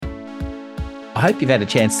I hope you've had a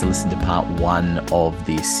chance to listen to part one of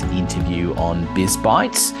this interview on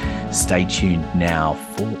BizBytes. Stay tuned now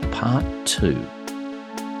for part two.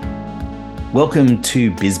 Welcome to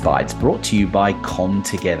BizBytes, brought to you by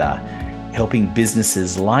ComTogether, helping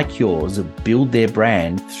businesses like yours build their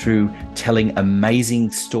brand through telling amazing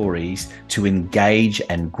stories to engage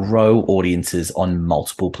and grow audiences on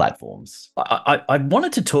multiple platforms. I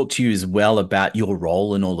wanted to talk to you as well about your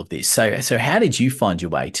role in all of this. So how did you find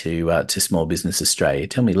your way to Small Business Australia?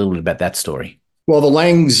 Tell me a little bit about that story. Well, the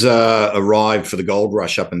Langs arrived for the gold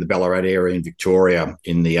rush up in the Ballarat area in Victoria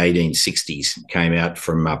in the 1860s, came out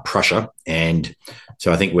from Prussia. And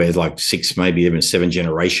so I think we're like 6, maybe even 7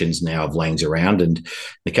 generations now of Langs around. And in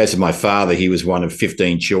the case of my father, he was one of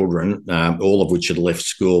 15 children, all of which had left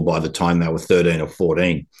school by the time they were 13 or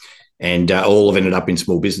 14. And all have ended up in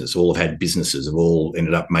small business. All have had businesses, have all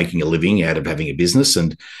ended up making a living out of having a business.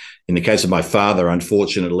 And in the case of my father,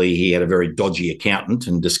 unfortunately, he had a very dodgy accountant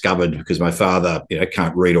and discovered, because my father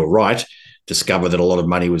can't read or write, discovered that a lot of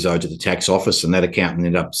money was owed to the tax office, and that accountant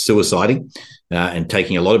ended up suiciding and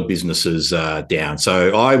taking a lot of businesses down.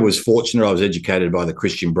 So I was fortunate. I was educated by the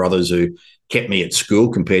Christian Brothers, who kept me at school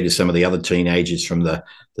compared to some of the other teenagers from the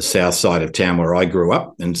south side of town where I grew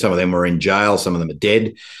up. And some of them were in jail, some of them are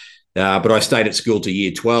dead. But I stayed at school to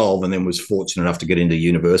year 12 and then was fortunate enough to get into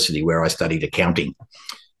university, where I studied accounting.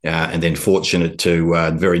 And then fortunate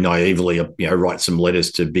to very naively, write some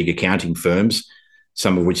letters to big accounting firms,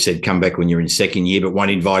 some of which said, come back when you're in second year, but one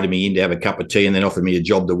invited me in to have a cup of tea and then offered me a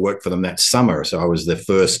job to work for them that summer. So I was the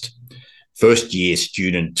first year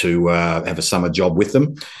student to have a summer job with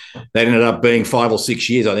them. That ended up being 5 or 6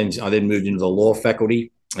 years. I then moved into the law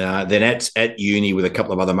faculty. Then at uni with a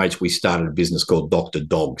couple of other mates, we started a business called Dr.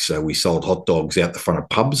 Dog. So we sold hot dogs out the front of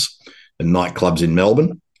pubs and nightclubs in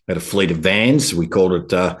Melbourne. Had a fleet of vans. We called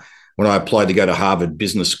it, when I applied to go to Harvard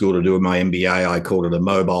Business School to do my MBA, I called it a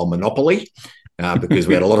mobile monopoly because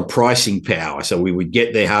we had a lot of pricing power. So we would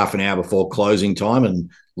get there half an hour before closing time and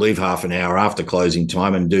leave half an hour after closing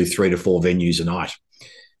time and do 3 to 4 venues a night.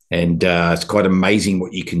 And it's quite amazing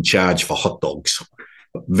what you can charge for hot dogs.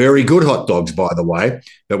 Very good hot dogs, by the way,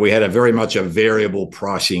 but we had very much a variable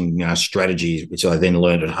pricing strategy, which I then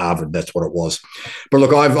learned at Harvard. That's what it was. But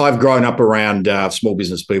look, I've grown up around small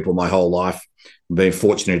business people my whole life. I've been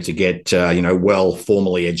fortunate to get, well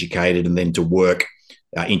formally educated and then to work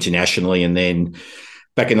internationally. And then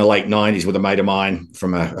back in the late 90s with a mate of mine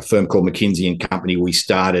from a firm called McKinsey & Company, we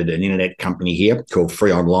started an internet company here called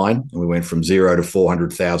Free Online. And we went from 0 to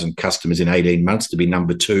 400,000 customers in 18 months to be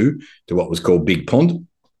number 2 to what was called Big Pond.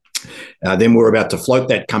 Then we're about to float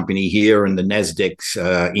that company here, and the Nasdaq's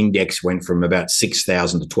index went from about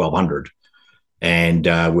 6,000 to 1,200. And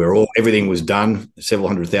everything was done. Several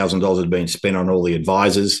 $100,000 had been spent on all the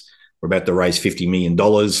advisors. We're about to raise $50 million.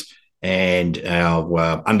 And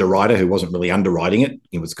our underwriter, who wasn't really underwriting it,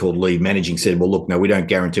 it was called lead managing, said, well, look, no, we don't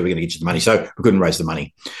guarantee we're going to get you the money. So we couldn't raise the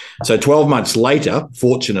money. So 12 months later,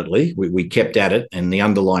 fortunately, we kept at it, and the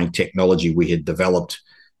underlying technology we had developed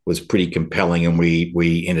was pretty compelling, and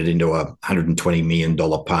we entered into a $120 million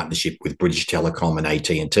partnership with British Telecom and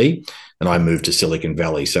AT&T, and I moved to Silicon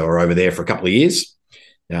Valley. So we're over there for a couple of years.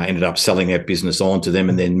 Ended up selling that business on to them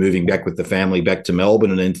and then moving back with the family back to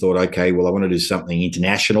Melbourne, and then thought, okay, well, I want to do something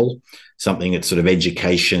international, something that's sort of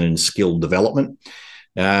education and skill development.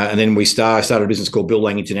 And then I started a business called Bill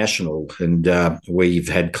Lang International, and we've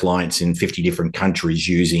had clients in 50 different countries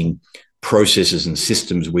using processes and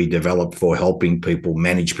systems we developed for helping people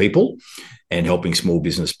manage people and helping small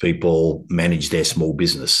business people manage their small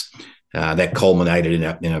business. That culminated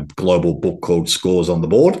in a global book called Scores on the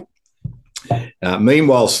Board.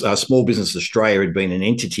 Meanwhile, Small Business Australia had been an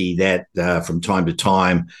entity that from time to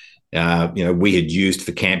time, we had used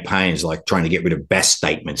for campaigns like trying to get rid of BAS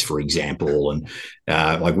statements, for example, and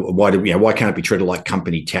why can't it be treated like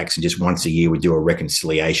company tax and just once a year we do a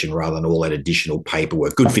reconciliation rather than all that additional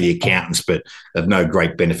paperwork? Good for the accountants, but of no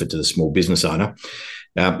great benefit to the small business owner.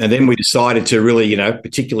 And then we decided to really,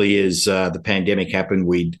 particularly as the pandemic happened,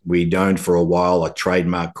 we'd owned for a while a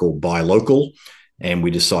trademark called Buy Local. And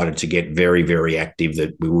we decided to get very, very active,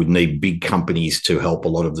 that we would need big companies to help a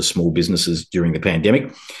lot of the small businesses during the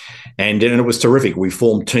pandemic. And it was terrific. We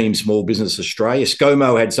formed Team Small Business Australia.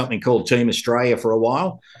 ScoMo had something called Team Australia for a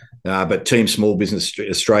while, but Team Small Business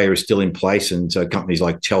Australia is still in place. And so companies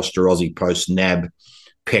like Telstra, Aussie Post, NAB,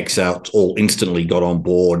 PEXA all instantly got on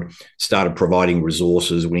board, started providing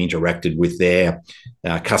resources. We interacted with their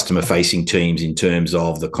customer-facing teams in terms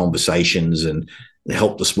of the conversations and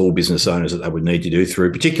help the small business owners that they would need to do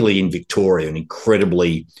through, particularly in Victoria, an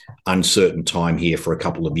incredibly uncertain time here for a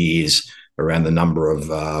couple of years around the number of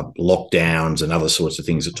lockdowns and other sorts of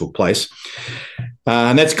things that took place.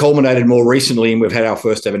 And that's culminated more recently, and we've had our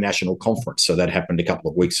first ever national conference. So that happened a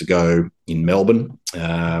couple of weeks ago in Melbourne.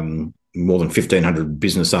 More than 1,500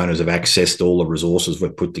 business owners have accessed all the resources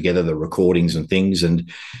we've put together, the recordings and things.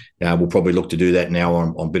 And we'll probably look to do that now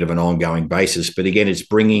on a bit of an ongoing basis. But again, it's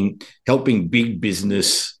helping big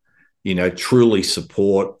business, truly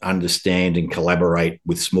support, understand, and collaborate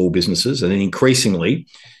with small businesses. And then increasingly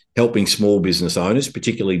helping small business owners,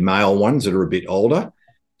 particularly male ones that are a bit older,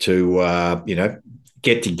 to,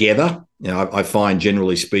 get together. I find,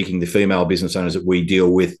 generally speaking, the female business owners that we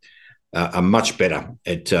deal with are much better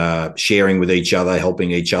at sharing with each other, helping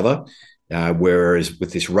each other. Whereas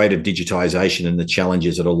with this rate of digitization and the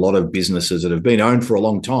challenges that a lot of businesses that have been owned for a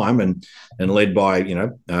long time and led by,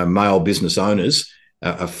 male business owners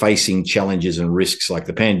are facing challenges and risks. Like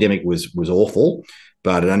the pandemic was awful,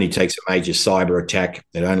 but it only takes a major cyber attack.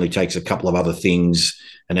 It only takes a couple of other things,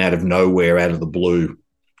 and out of nowhere, out of the blue,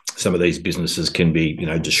 some of these businesses can be,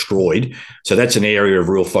 destroyed. So that's an area of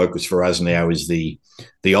real focus for us now, is the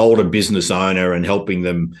older business owner, and helping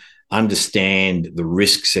them understand the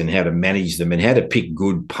risks and how to manage them and how to pick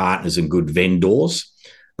good partners and good vendors,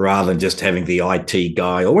 rather than just having the IT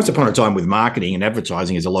guy. Or once upon a time with marketing and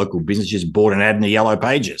advertising as a local business, just bought an ad in the yellow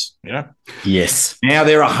pages, Yes. Now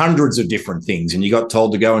there are hundreds of different things, and you got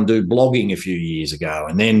told to go and do blogging a few years ago.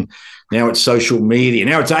 And then now it's social media.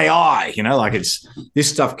 Now it's AI, this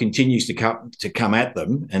stuff continues to come at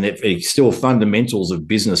them, and it's still fundamentals of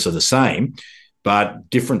business are the same, but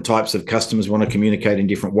different types of customers want to communicate in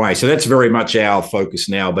different ways. So that's very much our focus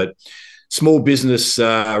now. But small business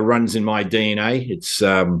runs in my DNA. It's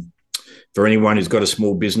for anyone who's got a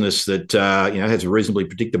small business that has reasonably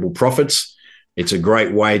predictable profits. It's a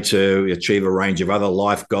great way to achieve a range of other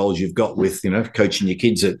life goals you've got with coaching your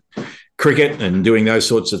kids at cricket and doing those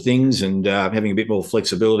sorts of things, and having a bit more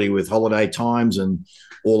flexibility with holiday times and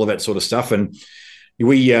all of that sort of stuff. And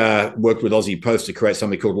we worked with Aussie Post to create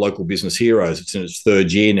something called Local Business Heroes. It's in its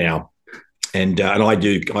third year now. And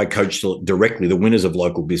I coach directly the winners of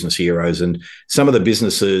Local Business Heroes, and some of the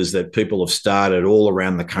businesses that people have started all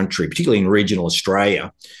around the country, particularly in regional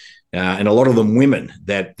Australia, and a lot of them women,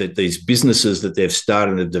 that these businesses that they've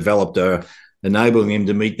started and developed are enabling them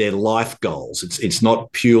to meet their life goals. It's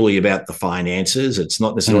not purely about the finances. It's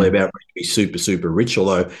not necessarily about being super, super rich,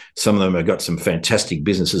 although some of them have got some fantastic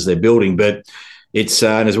businesses they're building. But it's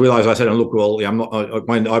and as I said, look, well,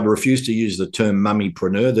 I refuse to use the term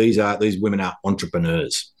mummypreneur. These women are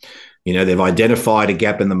entrepreneurs. They've identified a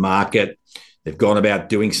gap in the market. They've gone about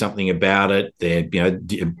doing something about it. They're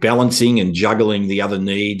balancing and juggling the other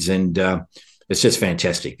needs, and it's just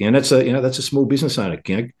fantastic. That's a small business owner.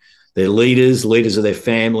 They're leaders of their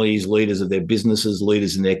families, leaders of their businesses,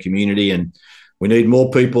 leaders in their community, and we need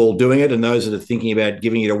more people doing it. And those that are thinking about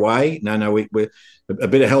giving it away, we're a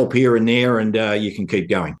bit of help here and there, and you can keep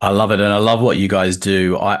going. I love it, and I love what you guys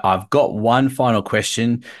do. I've got one final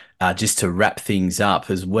question, just to wrap things up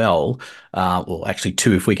as well. Well, actually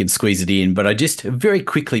two, if we can squeeze it in. But I just very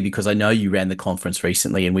quickly, because I know you ran the conference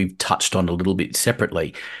recently, and we've touched on it a little bit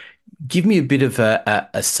separately. Give me a bit of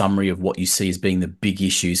a summary of what you see as being the big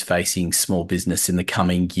issues facing small business in the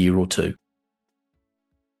coming year or two.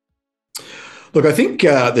 Look, I think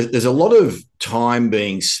there's a lot of time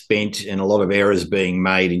being spent and a lot of errors being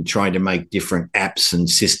made in trying to make different apps and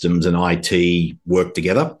systems and IT work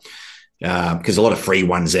together, because a lot of free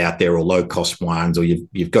ones out there, or low-cost ones, or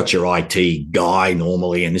you've got your IT guy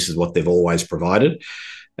normally, and this is what they've always provided.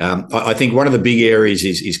 I think one of the big areas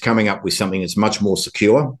is coming up with something that's much more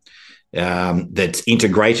secure, that's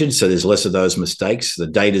integrated, so there's less of those mistakes. The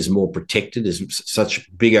data is more protected. There's such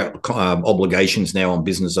bigger obligations now on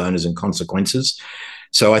business owners and consequences.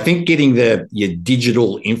 So I think getting your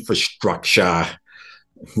digital infrastructure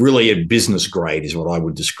really at business grade is what I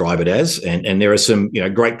would describe it as. And there are some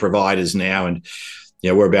great providers now, and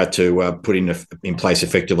we're about to put in place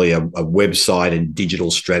effectively a website and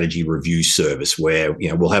digital strategy review service where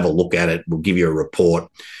we'll have a look at it, we'll give you a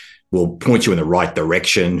report, we'll point you in the right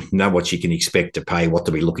direction, know what you can expect to pay, what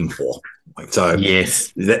to be looking for. So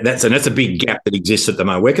yes, that's a big gap that exists at the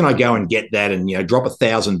moment. Where can I go and get that, and drop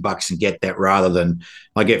 $1,000 and get that, rather than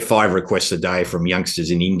I get 5 requests a day from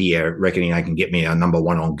youngsters in India reckoning they can get me a number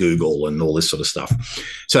 1 on Google and all this sort of stuff.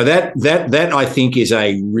 So that I think is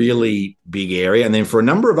a really big area. And then for a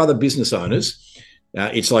number of other business owners,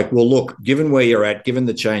 it's like, well, look, given where you're at, given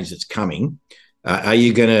the change that's coming, are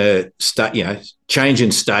you going to change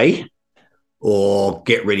and stay, or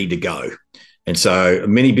get ready to go? And so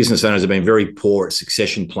many business owners have been very poor at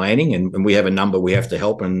succession planning, and we have a number we have to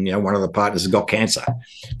help. And one of the partners has got cancer,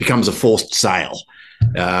 becomes a forced sale.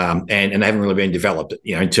 and they haven't really been developed,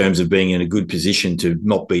 in terms of being in a good position to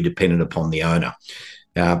not be dependent upon the owner.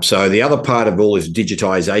 So the other part of all is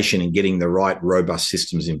digitization and getting the right robust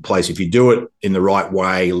systems in place. If you do it in the right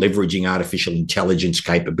way, leveraging artificial intelligence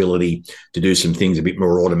capability to do some things a bit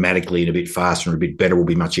more automatically and a bit faster and a bit better will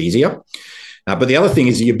be much easier. But the other thing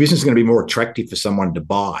is your business is going to be more attractive for someone to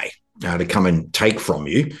buy, to come and take from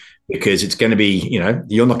you, because it's going to be,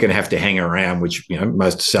 you're not going to have to hang around, which,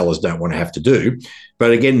 most sellers don't want to have to do.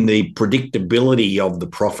 But again, the predictability of the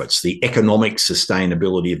profits, the economic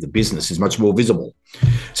sustainability of the business is much more visible.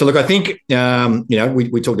 So look, I think,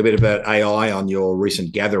 we talked a bit about AI on your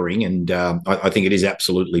recent gathering, and I think it is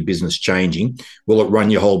absolutely business changing. Will it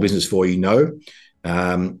run your whole business for you? No.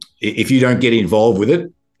 If you don't get involved with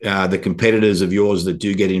it, the competitors of yours that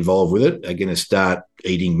do get involved with it are going to start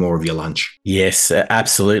eating more of your lunch. Yes,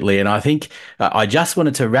 absolutely. And I think I just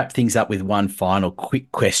wanted to wrap things up with one final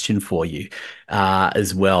quick question for you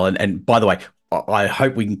as well. And by the way, I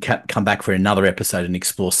hope we can come back for another episode and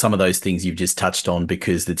explore some of those things you've just touched on,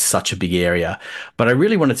 because it's such a big area. But I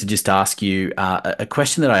really wanted to just ask you a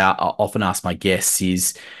question that I often ask my guests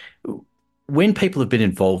is, when people have been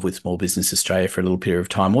involved with Small Business Australia for a little period of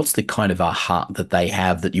time, what's the kind of aha that they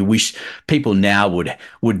have that you wish people now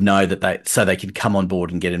would know so they could come on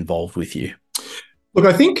board and get involved with you? Look,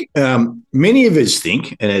 I think many of us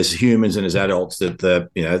think, and as humans and as adults, that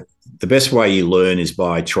the best way you learn is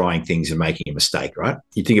by trying things and making a mistake, right?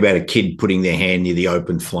 You think about a kid putting their hand near the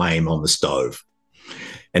open flame on the stove.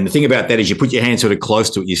 And the thing about that is you put your hand sort of close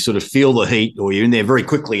to it, you sort of feel the heat, or you're in there very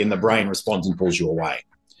quickly and the brain responds and pulls you away.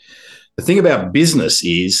 The thing about business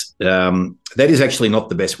is that is actually not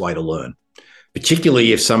the best way to learn,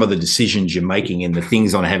 particularly if some of the decisions you're making and the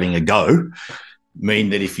things on having a go mean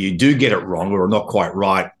that if you do get it wrong or not quite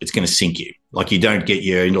right, it's going to sink you. Like, you don't get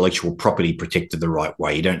your intellectual property protected the right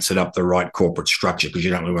way. You don't set up the right corporate structure because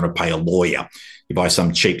you don't really want to pay a lawyer. You buy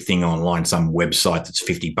some cheap thing online, some website that's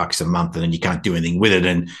 $50 a month, and then you can't do anything with it.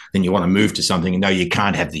 And then you want to move to something and no, you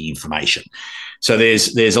can't have the information. So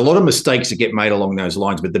there's a lot of mistakes that get made along those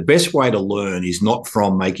lines. But the best way to learn is not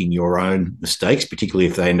from making your own mistakes, particularly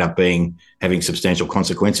if they end up having substantial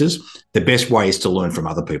consequences. The best way is to learn from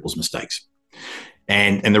other people's mistakes.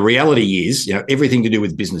 And the reality is, everything to do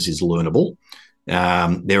with business is learnable.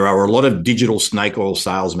 There are a lot of digital snake oil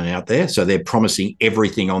salesmen out there. So they're promising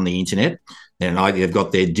everything on the internet. And they've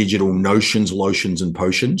got their digital notions, lotions, and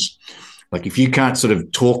potions. Like, if you can't sort of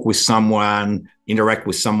talk with someone, interact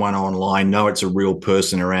with someone online, know it's a real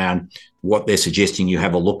person around what they're suggesting you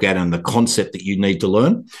have a look at and the concept that you need to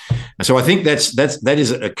learn. And so I think that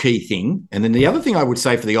is a key thing. And then the other thing I would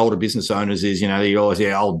say for the older business owners is, they always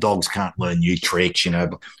say, old dogs can't learn new tricks,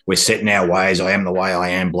 we're set in our ways, I am the way I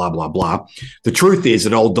am, blah, blah, blah. The truth is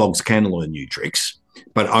that old dogs can learn new tricks,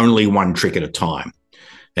 but only one trick at a time.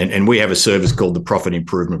 And we have a service called the Profit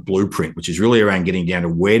Improvement Blueprint, which is really around getting down to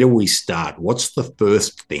where do we start? What's the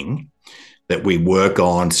first thing that we work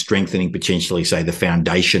on strengthening, potentially, say, the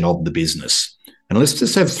foundation of the business? And let's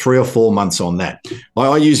just have 3 or 4 months on that.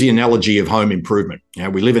 I use the analogy of home improvement.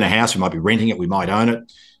 We live in a house, we might be renting it, we might own it.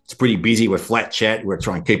 It's pretty busy, we're flat chat, we're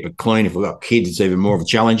trying to keep it clean. If we've got kids, it's even more of a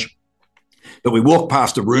challenge. But we walk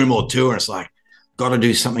past a room or two and it's like, got to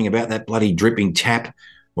do something about that bloody dripping tap.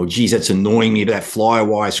 Well, geez, that's annoying me, that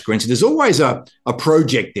fly-wire screen. So there's always a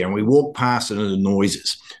project there, and we walk past it and it annoys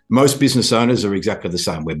us. Most business owners are exactly the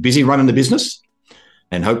same. We're busy running the business,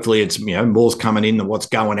 and hopefully it's more's coming in than what's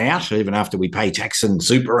going out, even after we pay tax and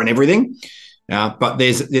super and everything. But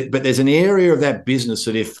there's an area of that business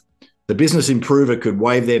that if the business improver could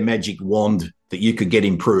wave their magic wand that you could get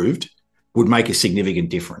improved, would make a significant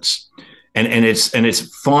difference. And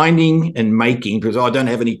it's finding and making, because I don't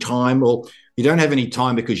have any time. Well, you don't have any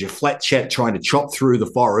time because you're flat chat trying to chop through the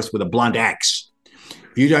forest with a blunt axe.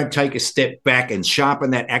 If you don't take a step back and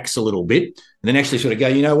sharpen that axe a little bit, and then actually sort of go,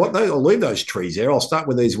 you know what, I'll leave those trees there. I'll start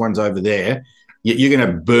with these ones over there. You're going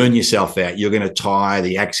to burn yourself out. You're going to tire.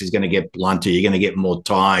 The axe is going to get blunter. You're going to get more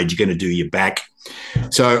tired. You're going to do your back.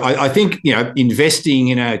 So I think, investing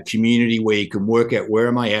in a community where you can work out, where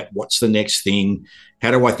am I at? What's the next thing?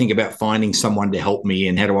 How do I think about finding someone to help me?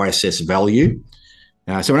 And how do I assess value?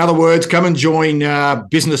 So in other words, come and join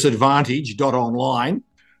businessadvantage.online,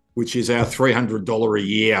 which is our $300 a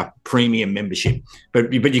year premium membership.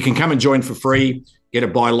 But you can come and join for free, get a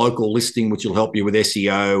buy local listing, which will help you with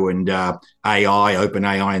SEO and AI,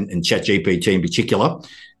 OpenAI and ChatGPT in particular.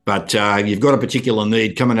 But you've got a particular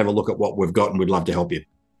need, come and have a look at what we've got, and we'd love to help you.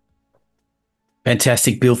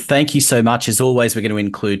 Fantastic, Bill. Thank you so much. As always, we're going to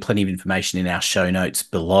include plenty of information in our show notes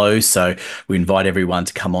below. So we invite everyone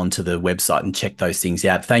to come onto the website and check those things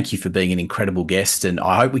out. Thank you for being an incredible guest, and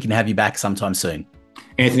I hope we can have you back sometime soon.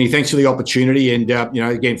 Anthony, thanks for the opportunity. And,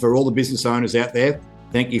 again, for all the business owners out there,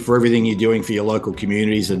 thank you for everything you're doing for your local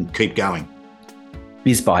communities, and keep going.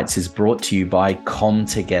 BizBytes is brought to you by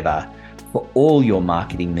Together for all your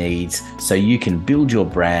marketing needs so you can build your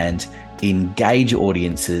brand, engage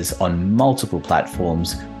audiences on multiple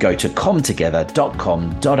platforms. Go to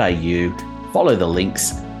comtogether.com.au, follow the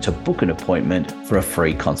links to book an appointment for a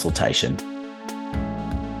free consultation.